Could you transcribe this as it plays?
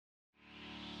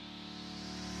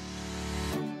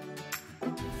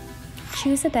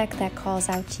Choose a deck that calls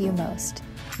out to you most.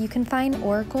 You can find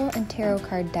Oracle and Tarot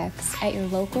card decks at your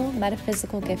local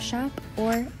metaphysical gift shop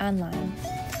or online.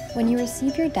 When you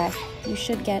receive your deck, you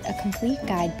should get a complete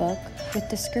guidebook with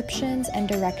descriptions and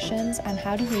directions on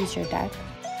how to use your deck.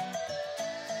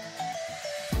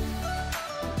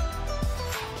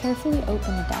 Carefully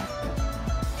open the deck,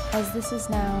 as this is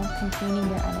now containing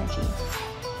your energy.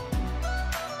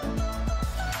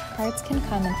 Cards can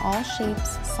come in all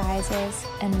shapes, sizes,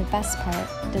 and the best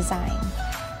part, design.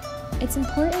 It's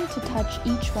important to touch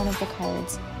each one of the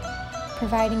cards,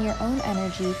 providing your own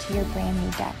energy to your brand new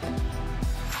deck.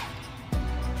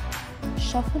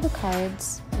 Shuffle the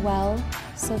cards well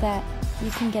so that you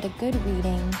can get a good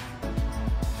reading.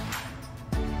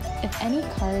 If any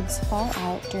cards fall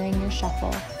out during your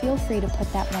shuffle, feel free to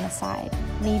put that one aside.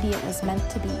 Maybe it was meant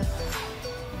to be.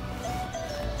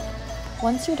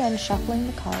 Once you're done shuffling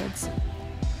the cards,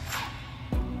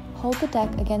 hold the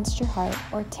deck against your heart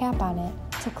or tap on it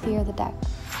to clear the deck.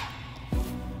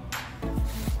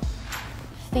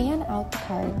 Fan out the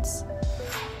cards.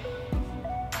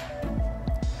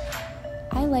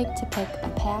 I like to pick a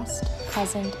past,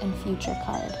 present, and future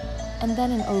card, and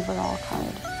then an overall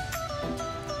card.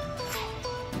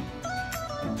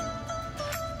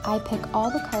 I pick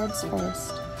all the cards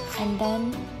first, and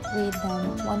then read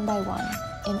them one by one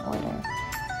in order.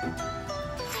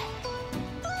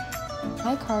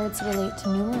 My cards relate to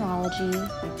numerology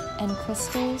and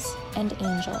crystals and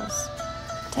angels.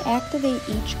 To activate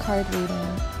each card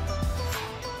reading,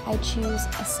 I choose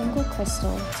a single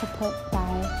crystal to put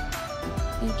by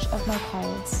each of my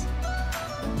cards.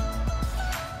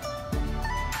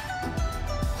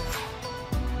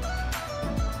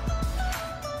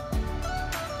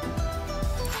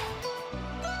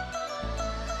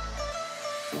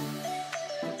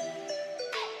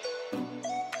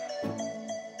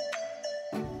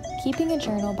 Keeping a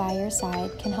journal by your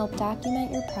side can help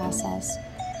document your process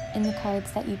in the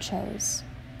cards that you chose.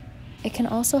 It can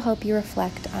also help you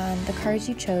reflect on the cards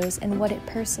you chose and what it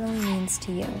personally means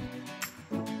to you.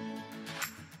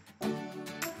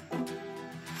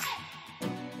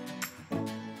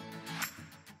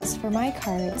 As for my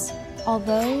cards,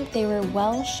 although they were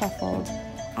well shuffled,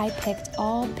 I picked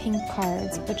all pink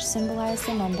cards, which symbolize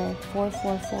the number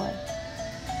 444.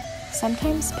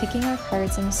 Sometimes picking our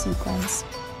cards in a sequence,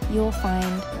 you will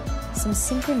find some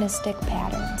synchronistic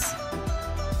patterns.